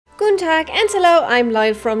Guten Tag and hello, I'm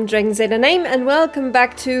live from DragonsAteOurName and welcome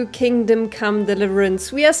back to Kingdom Come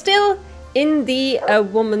Deliverance. We are still in the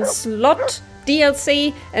Woman's Lot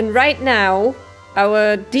DLC, and right now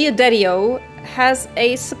our dear Daddy-O has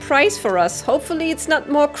a surprise for us. Hopefully it's not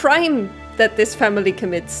more crime that this family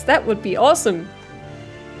commits. That would be awesome.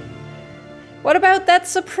 What about that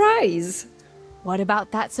surprise? What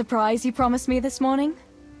about that surprise you promised me this morning?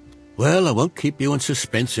 Well, I won't keep you in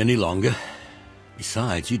suspense any longer.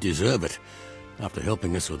 Besides, you deserve it, after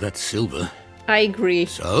helping us with that silver. I agree.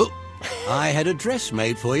 So, I had a dress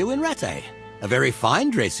made for you in Rattay. A very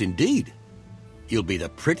fine dress indeed. You'll be the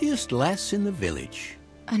prettiest lass in the village.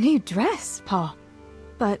 A new dress, Pa.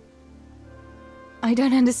 But I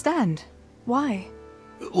don't understand. Why?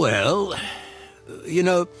 Well, you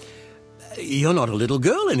know, you're not a little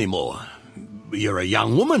girl anymore. You're a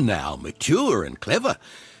young woman now, mature and clever.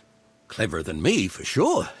 Cleverer than me, for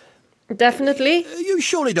sure. Definitely. You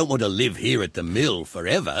surely don't want to live here at the mill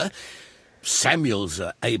forever. Samuel's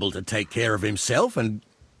able to take care of himself, and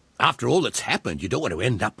after all that's happened, you don't want to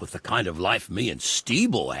end up with the kind of life me and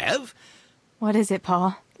Steebor have. What is it,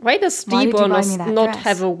 Pa? Why does Why did you Steebor buy me that not dress?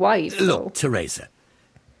 have a wife, though? Look, Theresa,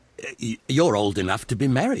 you're old enough to be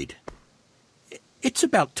married. It's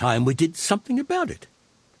about time we did something about it.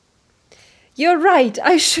 You're right,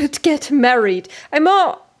 I should get married. I'm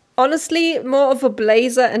honestly more of a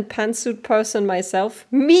blazer and pantsuit person myself.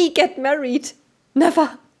 Me get married?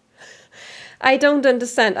 Never. I don't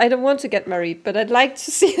understand. I don't want to get married, but I'd like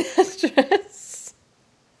to see that dress.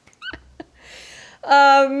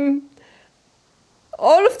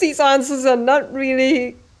 All of these answers are not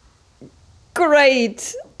really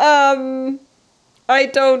great. I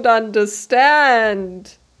don't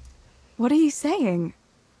understand. What are you saying?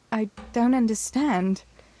 I don't understand.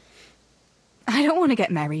 I don't want to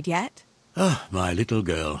get married yet. Ah, my little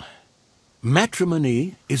girl.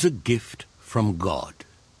 Matrimony is a gift from God.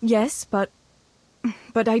 Yes, but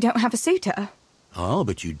I don't have a suitor. Oh,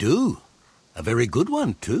 but you do. A very good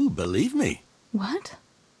one, too, believe me. What?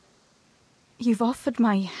 You've offered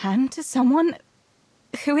my hand to someone?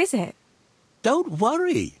 Who is it? Don't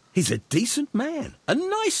worry. He's a decent man, a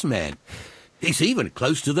nice man. He's even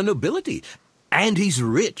close to the nobility. And he's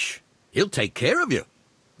rich. He'll take care of you.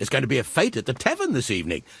 There's going to be a fete at the tavern this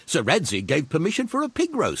evening. Sir Radzi gave permission for a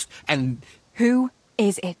pig roast, and... Who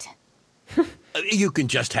is it? You can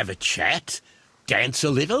just have a chat, dance a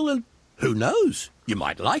little, and who knows? You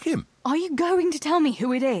might like him. Are you going to tell me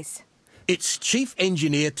who it is? It's Chief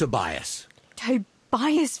Engineer Tobias.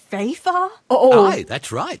 Tobias Fafer? Oh, Aye,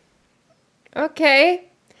 that's right. okay.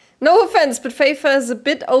 No offense, but Fafer is a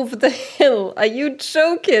bit over the hill. Are you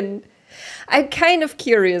joking? I'm kind of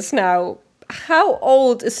curious now. How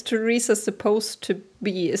old is Theresa supposed to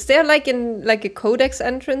be? Is there like a codex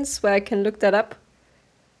entrance where I can look that up?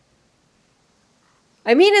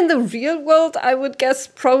 I mean, in the real world, I would guess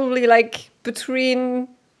probably like between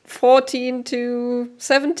 14 to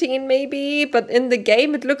 17 maybe, but in the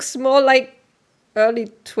game it looks more like early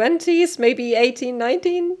 20s, maybe 18,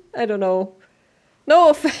 19? I don't know. No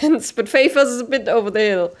offense, but Fafer's a bit over the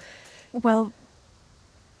hill. Well,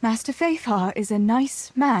 Master Fafer is a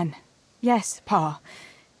nice man. Yes, Pa.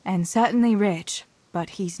 And certainly rich.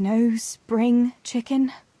 But he's no spring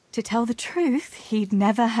chicken. To tell the truth, he'd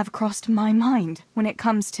never have crossed my mind when it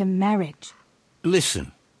comes to marriage.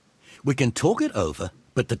 Listen, we can talk it over,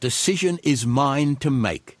 but the decision is mine to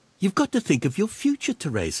make. You've got to think of your future,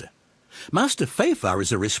 Theresa. Master Fafer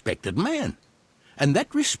is a respected man, and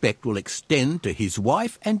that respect will extend to his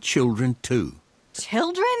wife and children too.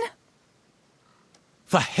 Children?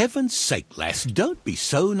 For heaven's sake, lass, don't be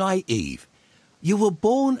so naive. You were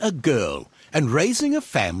born a girl, and raising a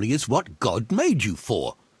family is what God made you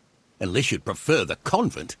for. Unless you'd prefer the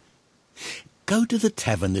convent. Go to the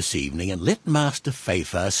tavern this evening and let Master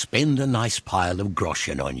Fafer spend a nice pile of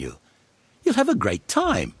groschen on you. You'll have a great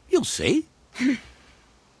time, you'll see.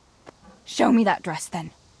 Show me that dress,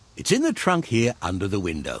 then. It's in the trunk here under the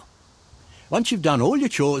window. Once you've done all your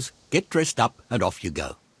chores, get dressed up and off you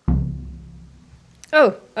go.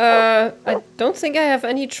 Oh, I don't think I have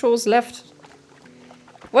any chores left.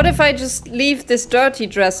 What if I just leave this dirty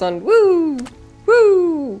dress on? Woo!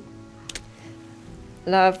 Woo!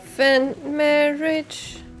 Love and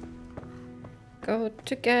marriage go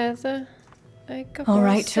together. Like a All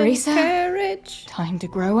right, horse and Theresa. carriage. Time to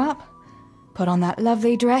grow up, put on that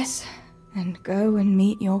lovely dress, and go and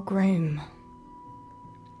meet your groom.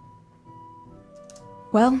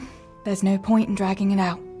 Well, there's no point in dragging it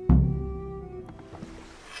out.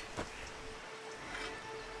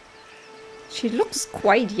 She looks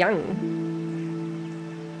quite young.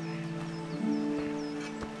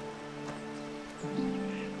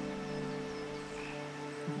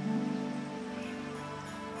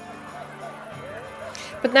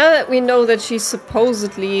 But now that we know that she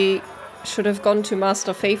supposedly should have gone to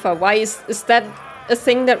Master Fafa, why is that a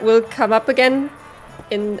thing that will come up again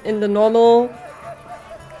in the normal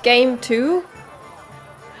game too?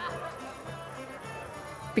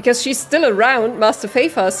 Because she's still around, Master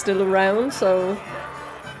Fafa is still around, so...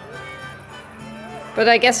 But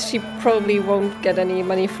I guess she probably won't get any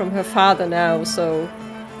money from her father now, so...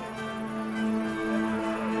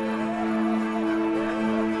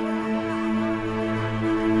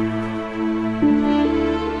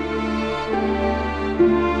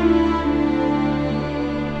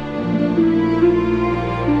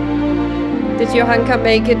 Did Johanka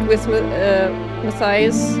make it with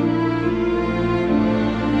Matthias?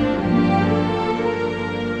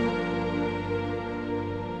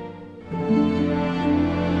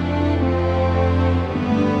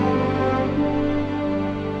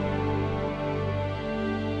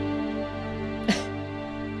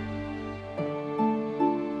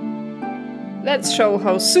 Let's show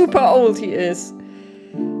how super old he is.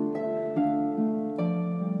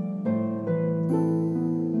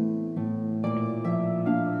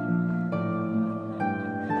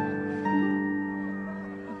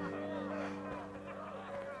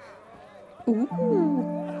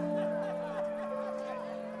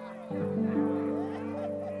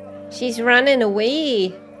 She's running away.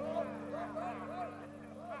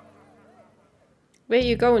 Where are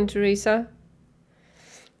you going, Theresa?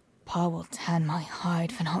 Pa will tan my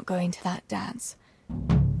hide for not going to that dance.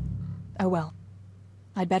 Oh well.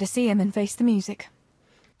 I'd better see him and face the music.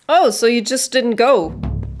 Oh, so you just didn't go.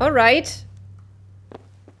 Alright.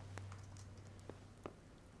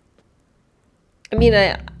 I mean,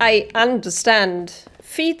 I understand.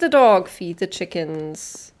 Feed the dog, feed the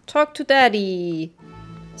chickens. Talk to daddy.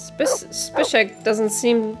 Spishak doesn't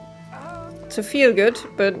seem to feel good,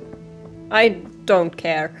 but I don't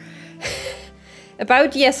care.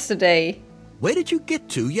 About yesterday. Where did you get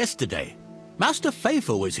to yesterday? Master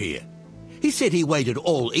Fafa was here. He said he waited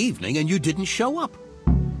all evening and you didn't show up.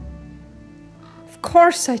 Of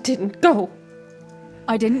course I didn't go.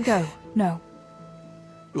 I didn't go, no.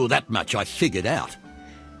 Well, that much I figured out.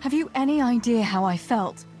 Have you any idea how I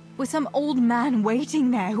felt? With some old man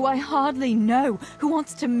waiting there who I hardly know, who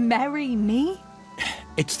wants to marry me?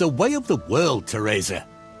 It's the way of the world, Theresa.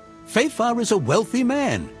 Fafa is a wealthy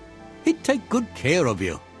man. He'd take good care of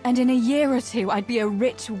you. And in a year or two, I'd be a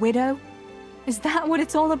rich widow? Is that what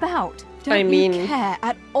it's all about? Don't you care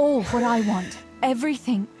at all what I want?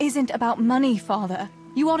 Everything isn't about money, Father.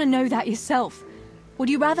 You ought to know that yourself. Would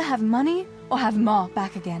you rather have money or have Ma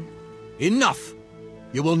back again? Enough!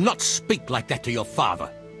 You will not speak like that to your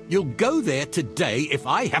father. You'll go there today if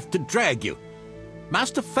I have to drag you.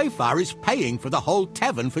 Master Fafa is paying for the whole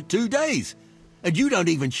tavern for 2 days, and you don't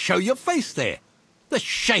even show your face there. The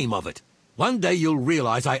shame of it. One day you'll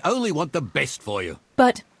realize I only want the best for you.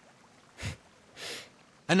 But...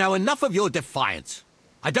 And now enough of your defiance.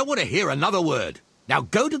 I don't want to hear another word. Now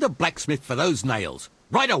go to the blacksmith for those nails.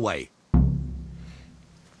 Right away.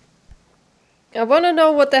 I want to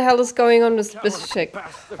know what the hell is going on with this chick.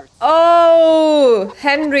 Oh,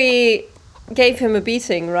 Henry gave him a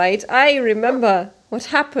beating, right? I remember what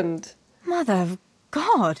happened. Mother of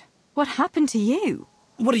God, what happened to you?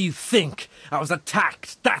 What do you think? I was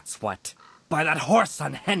attacked, that's what. By that horse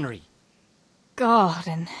on Henry. God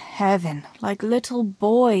in heaven, like little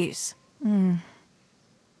boys.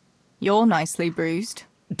 You're nicely bruised.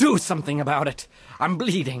 Do something about it. I'm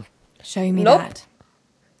bleeding. Show me Nope. that.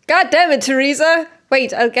 God damn it, Theresa!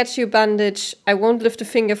 Wait, I'll get you a bandage. I won't lift a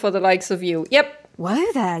finger for the likes of you. Yep.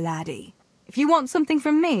 Whoa there, laddie. If you want something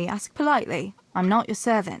from me, ask politely. I'm not your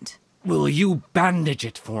servant. Will you bandage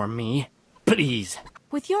it for me? Please.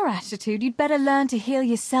 With your attitude, you'd better learn to heal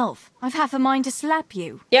yourself. I've half a mind to slap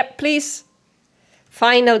you. Yep, please.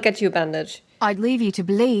 Fine, I'll get you a bandage. I'd leave you to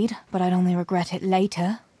bleed, but I'd only regret it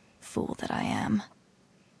later. Fool that I am.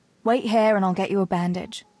 Wait here and I'll get you a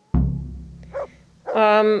bandage.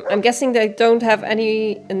 I'm guessing they don't have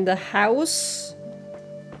any in the house.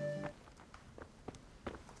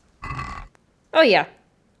 Oh yeah,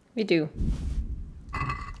 we do.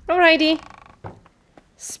 Alrighty.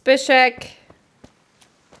 Spishak.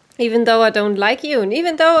 Even though I don't like you, and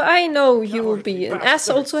even though I know you will be an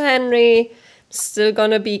asshole to Henry, still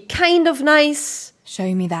gonna be kind of nice.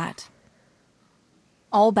 Show me that.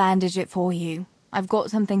 I'll bandage it for you. I've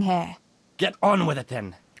got something here. Get on with it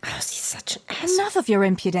then. Oh, he's such an asshole. Enough of your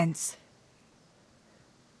impudence.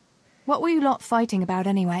 What were you lot fighting about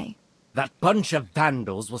anyway? That bunch of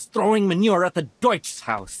vandals was throwing manure at the Deutsch's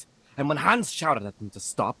house. And when Hans shouted at them to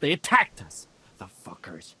stop, they attacked us. The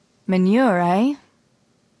fuckers. Manure, eh?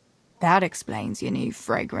 That explains your new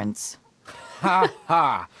fragrance. ha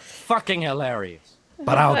ha! Fucking hilarious.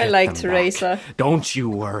 But I'll I get like them Theresa. back. Don't you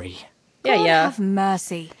worry. Yeah, God yeah. have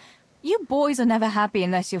mercy. You boys are never happy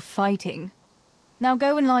unless you're fighting. Now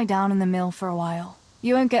go and lie down in the mill for a while.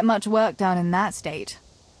 You won't get much work done in that state.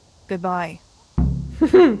 Goodbye.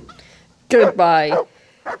 Goodbye.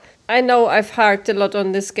 I know I've harped a lot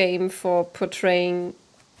on this game for portraying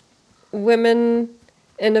women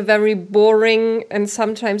in a very boring and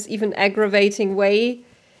sometimes even aggravating way.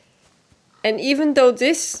 And even though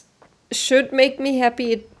this should make me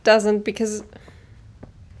happy, it doesn't, because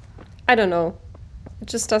I don't know. It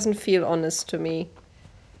just doesn't feel honest to me.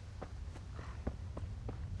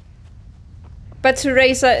 But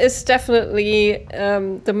Theresa is definitely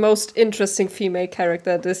the most interesting female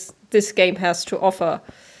character this game has to offer.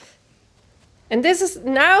 And this is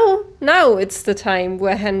now it's the time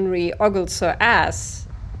where Henry ogles her ass.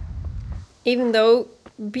 Even though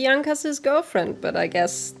Bianca's his girlfriend, but I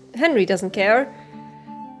guess Henry doesn't care.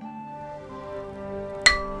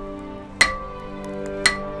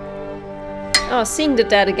 Oh, seeing the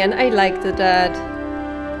dad again. I like the dad.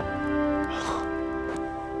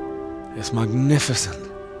 It's magnificent.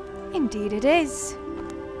 Indeed it is.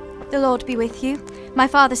 The Lord be with you. My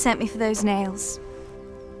father sent me for those nails.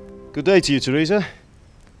 Good day to you, Theresa.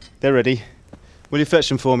 They're ready. Will you fetch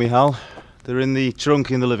them for me, Hal? They're in the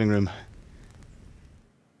trunk in the living room.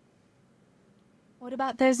 What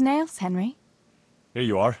about those nails, Henry? Here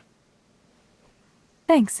you are.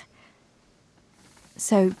 Thanks.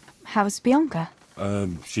 So, how's Bianca?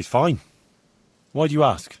 She's fine. Why do you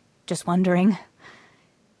ask? Just wondering.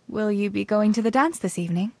 Will you be going to the dance this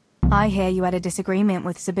evening? I hear you had a disagreement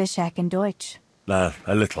with Zabishek and Deutsch. A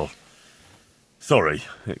little. Sorry,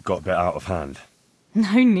 it got a bit out of hand.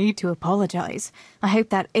 No need to apologize. I hope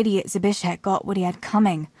that idiot Zabishek got what he had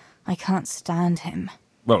coming. I can't stand him.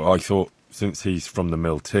 Well, I thought, since he's from the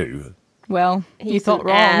mill too... Well, you He's thought an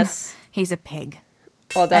wrong. ass. He's a pig.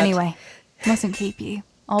 Or that. Anyway, mustn't keep you.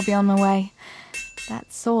 I'll be on my way.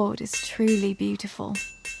 That sword is truly beautiful.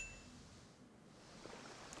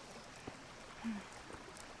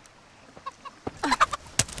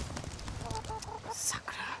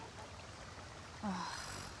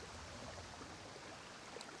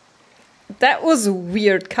 That was a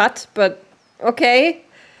weird cut, but okay.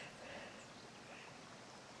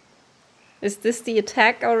 Is this the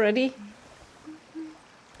attack already?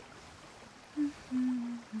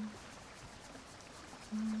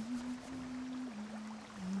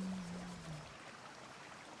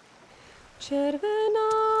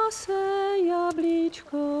 Červená se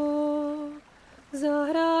jablíčko,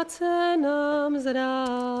 zahrát se nám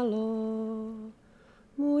zdálo.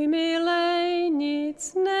 Můj milej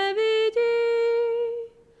nic nevidí,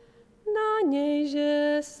 na něj,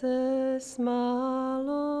 že se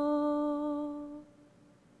smálo.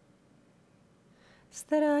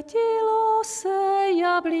 Ztratilo se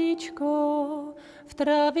jablíčko v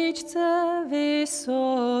travičce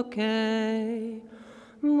vysoké.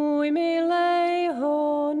 Můj milej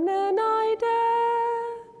ho nenajde,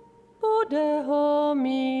 bude ho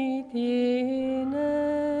mít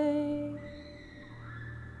jinej.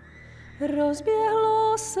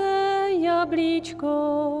 Rozběhlo se jablíčko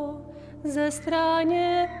ze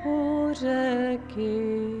stráně u řeky.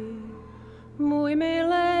 Můj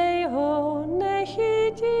milej ho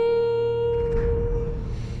nechytí,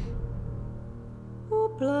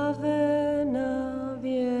 uplave na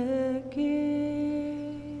věky.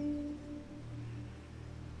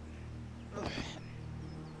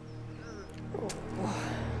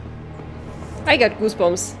 I got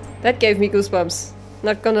goosebumps. That gave me goosebumps.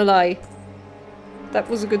 Not gonna lie. That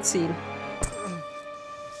was a good scene.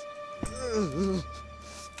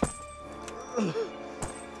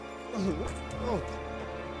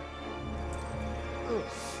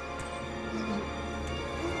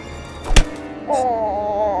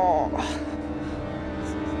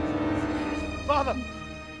 Father!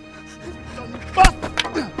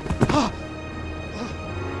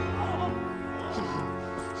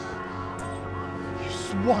 You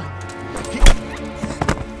swine!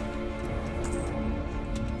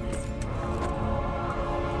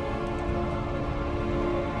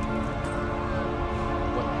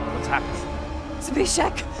 What's happened?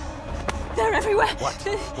 Zabishek! They're everywhere! What?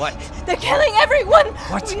 What? They're killing everyone!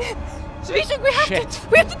 What? Zabishek, we have Shit. to...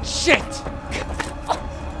 We have to... Shit!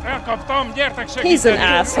 He's an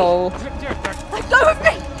asshole. Let go of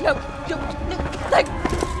me! No, no, let...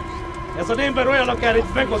 Ja så din beruelo kärit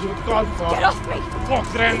vekosut kantaa. Get off me!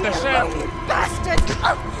 Koktrente sen. You bastard!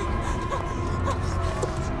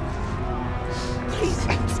 Please,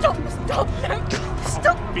 stop, stop, no,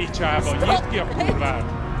 stop! Pitää voi itkiä kurvään.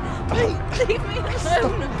 Leave me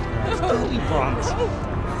alone! Franc!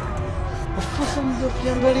 A faszom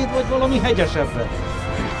döpjen beléd, vagy valami hegyesebbre?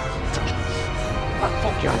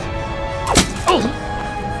 Fogjad!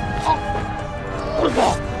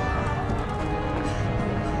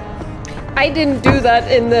 I didn't do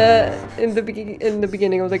that in the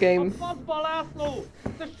beginning of the game. Faszba, László!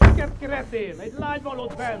 Te siket kretén! Egy lány van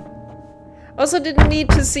ott bent! Also didn't need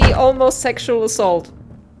to see almost sexual assault.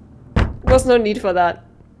 Was no need for that.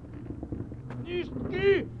 Nyisd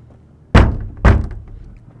ki!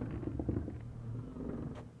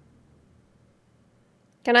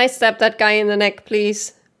 Can I stab that guy in the neck,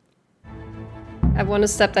 please? I want to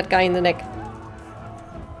stab that guy in the neck.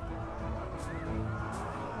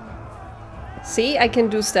 See, I can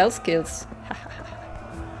do stealth kills.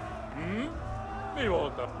 Mi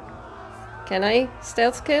voltam? Can I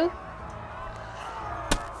stealth kill?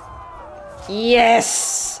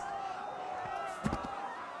 Yes!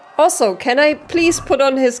 Also, can I please put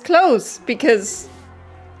on his clothes? Because,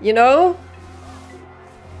 you know,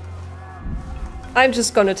 I'm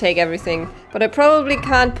just gonna take everything. But I probably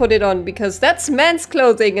can't put it on because that's men's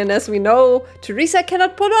clothing, and as we know, Theresa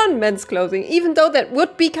cannot put on men's clothing, even though that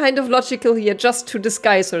would be kind of logical here just to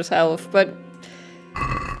disguise herself, but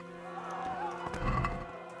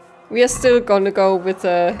we are still gonna go with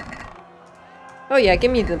oh yeah,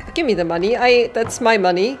 give me the money. That's my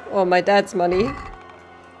money, or my dad's money.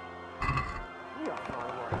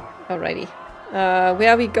 Alrighty. Where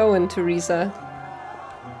are we going, Theresa?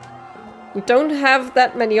 We don't have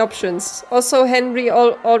that many options. Also, Henry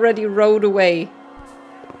already rode away.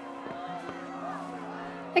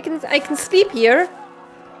 I can sleep here.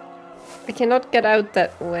 I cannot get out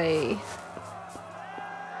that way.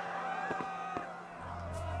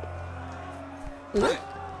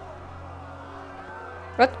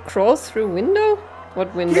 What? Crawl through window?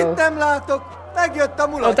 What window?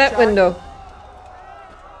 Oh, that window.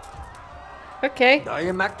 Okay.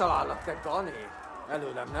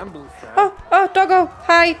 Oh, doggo!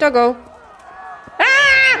 Hi, doggo!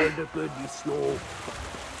 Ah!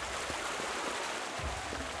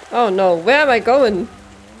 Oh no, where am I going?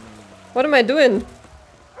 What am I doing?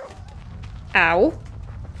 Ow.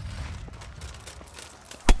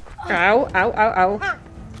 Ow, ow, ow, ow.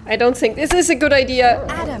 I don't think this is a good idea.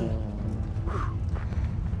 Adam!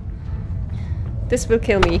 This will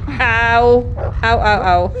kill me. Ow! Ow, ow,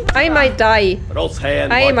 ow. I might die.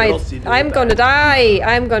 I'm gonna die.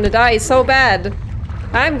 I'm gonna die so bad.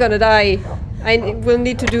 I'm gonna die. I will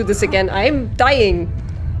need to do this again. I'm dying.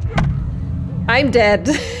 I'm dead.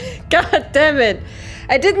 God damn it.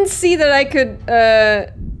 I didn't see that I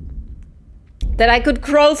could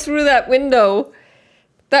crawl through that window.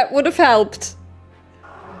 That would have helped.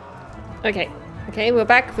 Okay. Okay, we're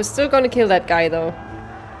back. We're still gonna kill that guy though.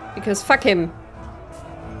 Because fuck him.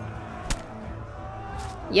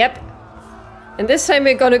 Yep. And this time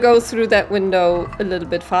we're gonna go through that window a little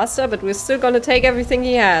bit faster, but we're still gonna take everything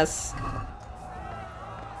he has.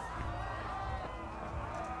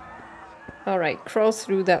 Alright, crawl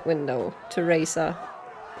through that window, Theresa.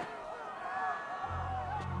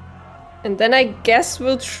 And then I guess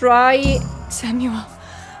we'll try... Samuel!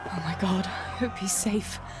 Oh my god, I hope he's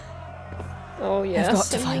safe. Oh yes. I've got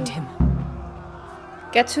to find him.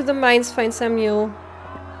 Get to the mines, find Samuel.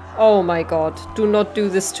 Oh my god, do not do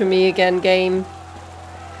this to me again, game.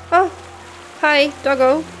 Oh, hi,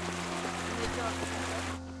 doggo.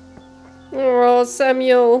 Oh,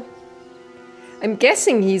 Samuel. I'm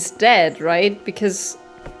guessing he's dead, right? Because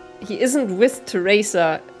he isn't with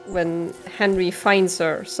Theresa when Henry finds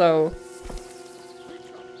her, so...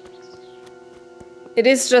 It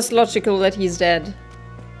is just logical that he's dead.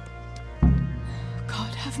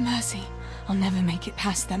 God, have mercy. I'll never make it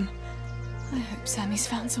past them. I hope Sammy's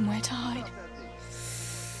found somewhere to hide.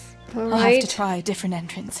 All I'll have right. to try a different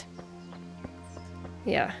entrance.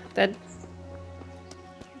 Yeah, that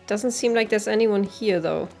doesn't seem like there's anyone here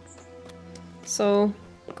though. So,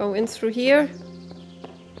 go in through here.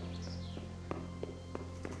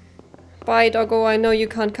 Bye, doggo. I know you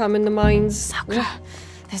can't come in the mines. Sakura,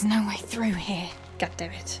 there's no way through here. God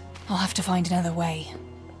damn it. I'll have to find another way.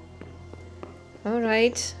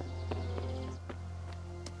 Alright.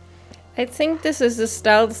 I think this is the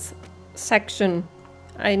stealth section.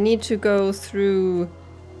 I need to go through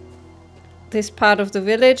this part of the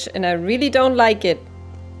village and I really don't like it.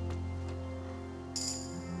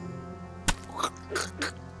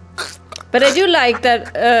 But I do like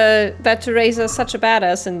that that Theresa is such a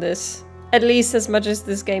badass in this. At least as much as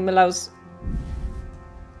this game allows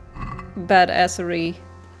badassery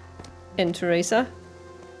in Theresa.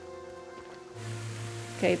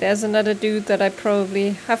 Okay, there's another dude that I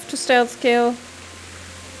probably have to stealth kill.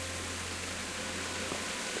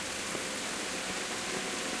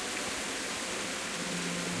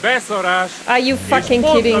 Beszarás! Are you fucking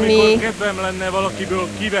És kidding pont, me? amikor kedvem lenne valakiből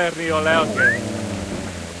kiverni a lelket.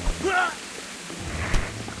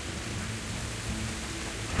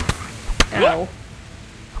 Ow.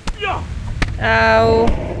 Ow.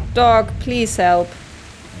 Dog, please help.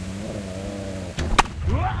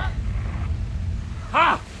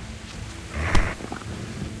 Ha!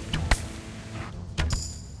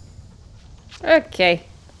 Okay.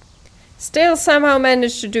 Still somehow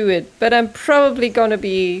managed to do it, but I'm probably gonna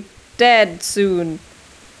be dead soon.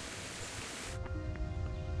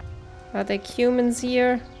 Are there humans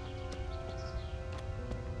here?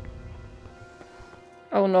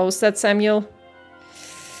 Oh no, is that Samuel?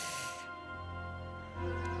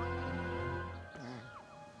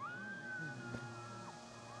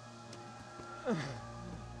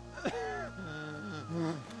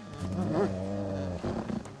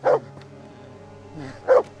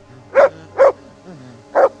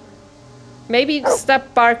 Maybe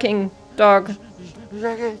stop barking, dog.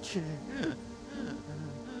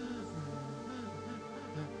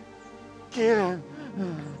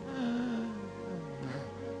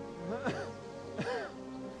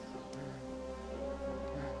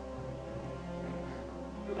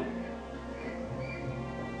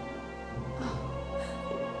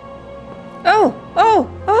 Oh! Oh!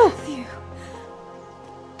 Oh!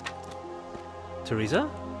 Theresa?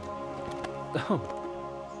 Oh.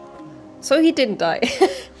 So he didn't die.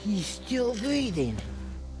 He's still breathing.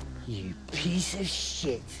 You piece of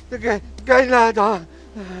shit. I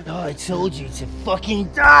told you to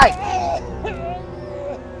fucking die!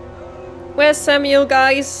 Where's Samuel,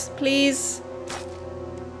 guys? Please.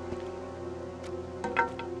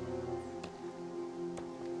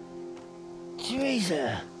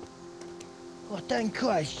 Theresa! Oh, thank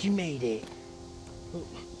Christ you made it.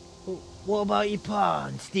 What about your pa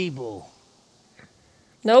and Steeble?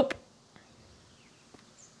 Nope.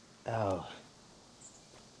 Oh.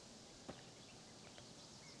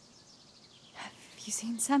 Have you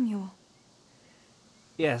seen Samuel?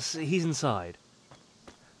 Yes, he's inside.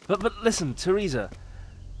 But listen, Theresa.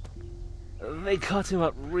 They cut him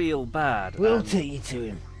up real bad. We'll take you to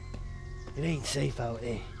him. It ain't safe out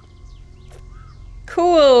there.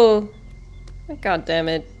 Cool. God damn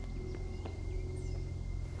it.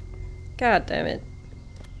 God damn it.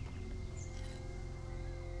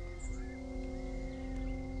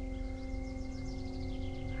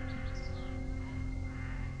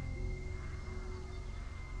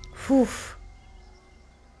 Whew.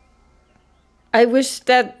 I wish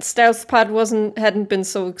that stealth part hadn't been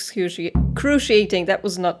so excruciating. That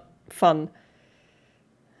was not fun.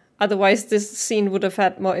 Otherwise, this scene would have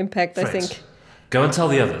had more impact, I think. Go and tell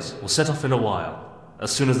the others. We'll set off in a while,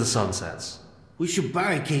 as soon as the sun sets. We should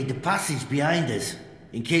barricade the passage behind us,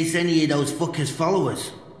 in case any of those fuckers follow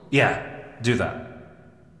us. Yeah, do that.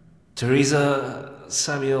 Theresa,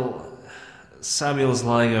 Samuel's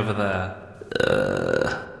lying over there.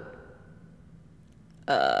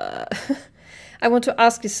 I want to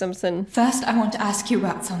ask you something. First, I want to ask you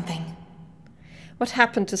about something. What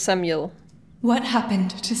happened to Samuel? What happened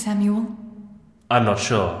to Samuel? I'm not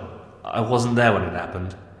sure. I wasn't there when it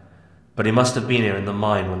happened. But he must have been here in the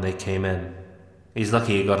mine when they came in. He's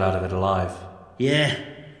lucky he got out of it alive. Yeah,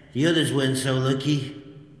 the others weren't so lucky.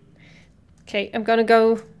 Okay, I'm gonna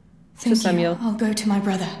go to Samuel. I'll go to my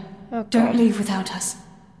brother. Oh, Don't God. leave without us.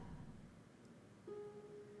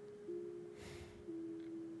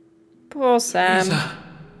 Poor Sam. Theresa.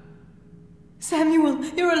 Samuel,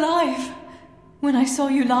 you're alive! When I saw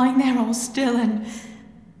you lying there all still and...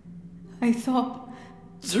 I thought...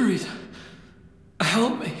 Theresa,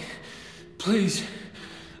 help me. Please.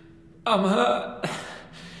 I'm hurt.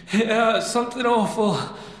 It hurts something awful.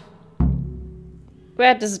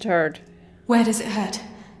 Where does it hurt? Where does it hurt?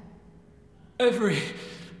 Everywhere.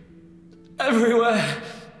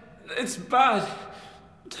 It's bad.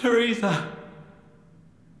 Theresa.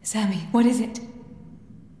 Sammy, what is it?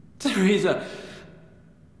 Theresa.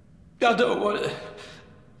 I don't want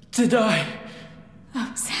to die.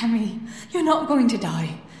 Oh, Sammy, you're not going to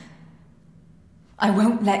die. I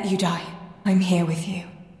won't let you die. I'm here with you.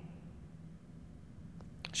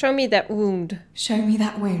 Show me that wound. Show me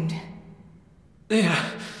that wound. Yeah.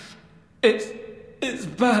 It's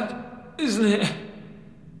bad, isn't it?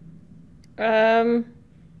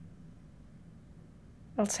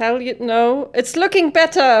 I'll tell you, no. It's looking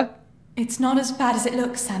better! It's not as bad as it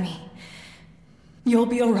looks, Sammy. You'll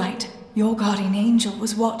be alright. Your guardian angel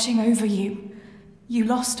was watching over you. You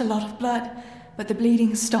lost a lot of blood, but the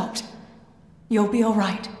bleeding stopped. You'll be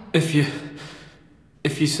alright. If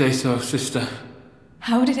you say so, sister.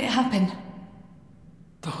 How did it happen?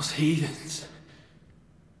 Those heathens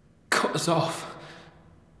cut us off.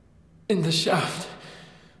 in the shaft.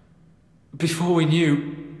 Before we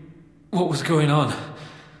knew what was going on,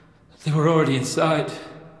 they were already inside.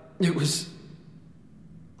 It was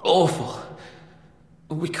awful.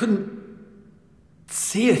 We couldn't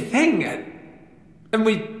see a thing, and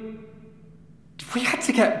we had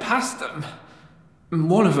to get past them. And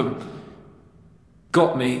one of them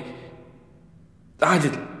got me. I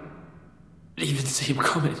didn't even see him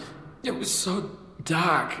coming. It was so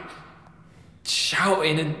dark,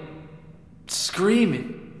 shouting and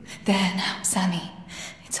screaming. There now, Sammy.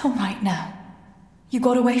 It's all right now. You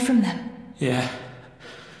got away from them. Yeah,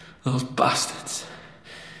 those bastards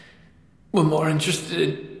were more interested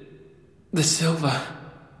in the silver.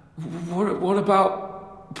 What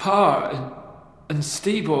about Pa and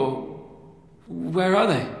Stebo? Where are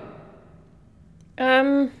they?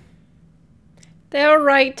 They're all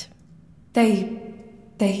right. They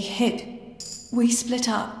hid. We split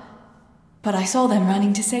up. But I saw them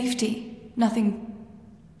running to safety. Nothing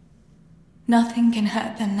can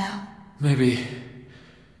hurt them now. Maybe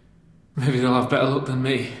they'll have better luck than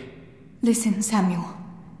me. Listen, Samuel.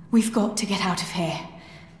 We've got to get out of here.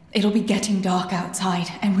 It'll be getting dark outside,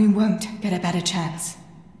 and we won't get a better chance.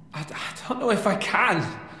 I don't know if I can.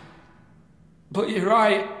 But you're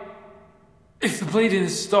right. If the bleeding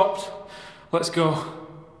has stopped, let's go.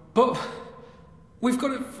 But we've got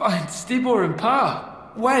to find Stibor and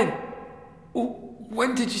Pa. When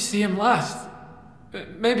did you see him last?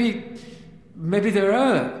 Maybe they're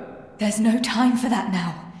hurt. There's no time for that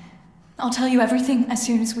now. I'll tell you everything as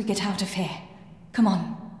soon as we get out of here. Come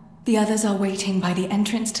on. The others are waiting by the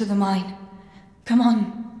entrance to the mine. Come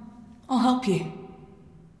on. I'll help you.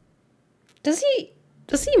 Does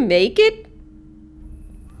he make it?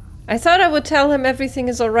 I thought I would tell him everything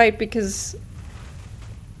is alright because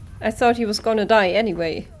I thought he was gonna die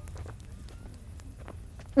anyway.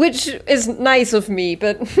 Which is nice of me,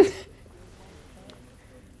 but...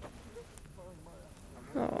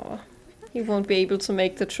 Oh, he won't be able to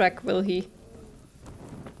make the trek, will he?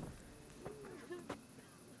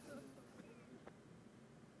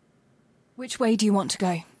 Which way do you want to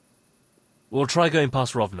go? We'll try going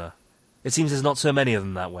past Rovna. It seems there's not so many of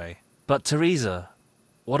them that way. But Theresa,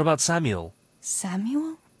 what about Samuel?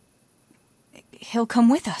 Samuel? He'll come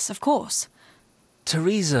with us, of course.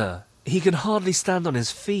 Theresa, he can hardly stand on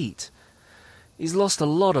his feet. He's lost a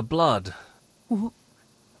lot of blood.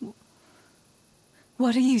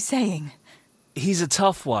 What are you saying? He's a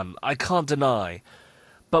tough one, I can't deny.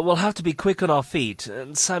 But we'll have to be quick on our feet,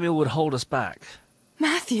 and Samuel would hold us back.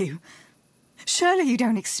 Matthew, surely you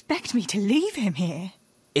don't expect me to leave him here?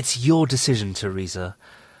 It's your decision, Theresa.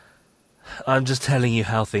 I'm just telling you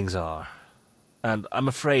how things are. And I'm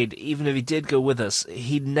afraid, even if he did go with us,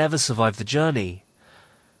 he'd never survive the journey.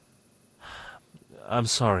 I'm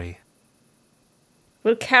sorry.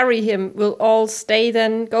 We'll carry him. We'll all stay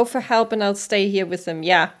then. Go for help and I'll stay here with him,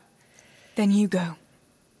 yeah. Then you go.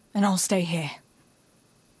 And I'll stay here.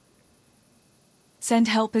 Send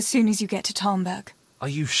help as soon as you get to Tarnberg. Are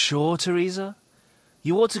you sure, Theresa?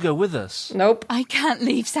 You ought to go with us. Nope. I can't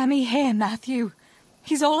leave Sammy here, Matthew.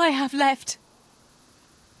 He's all I have left.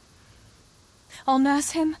 I'll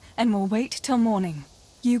nurse him and we'll wait till morning.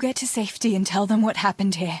 You get to safety and tell them what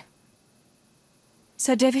happened here.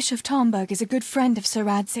 Sir Divish of Tarnberg is a good friend of Sir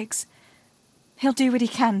Radzig's. He'll do what he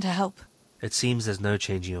can to help. It seems there's no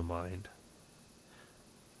changing your mind.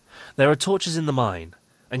 There are torches in the mine,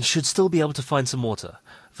 and you should still be able to find some water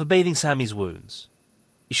for bathing Sammy's wounds.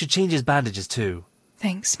 You should change his bandages too.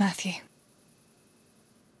 Thanks, Matthew.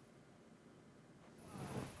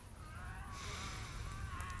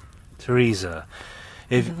 Theresa,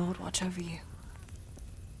 if... May the Lord watch over you.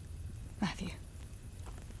 Matthew.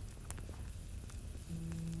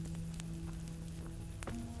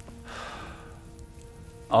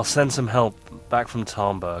 I'll send some help back from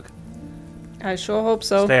Tarnberg. I sure hope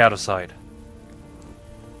so. Stay out of sight.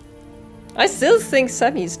 I still think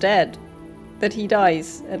Sammy's dead. That he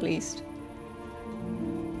dies, at least.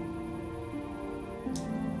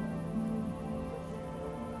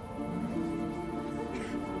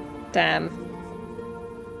 Damn.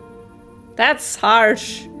 That's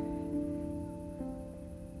harsh.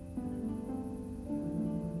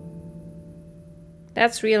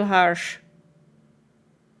 That's real harsh.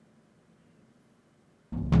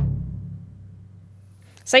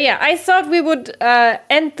 So yeah, I thought we would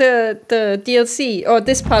end the DLC, or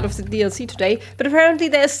this part of the DLC today, but apparently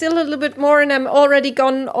there's still a little bit more and I'm already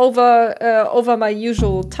gone over my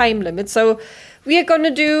usual time limit. So we are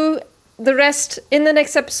gonna do the rest in the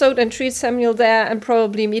next episode and treat Samuel there and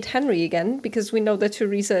probably meet Henry again, because we know that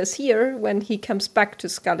Theresa is here when he comes back to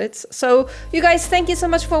Skalitz. So you guys, thank you so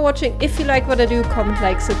much for watching. If you like what I do, comment,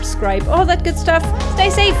 like, subscribe, all that good stuff. Stay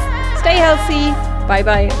safe, stay healthy. Bye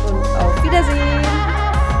bye und auf Wiedersehen.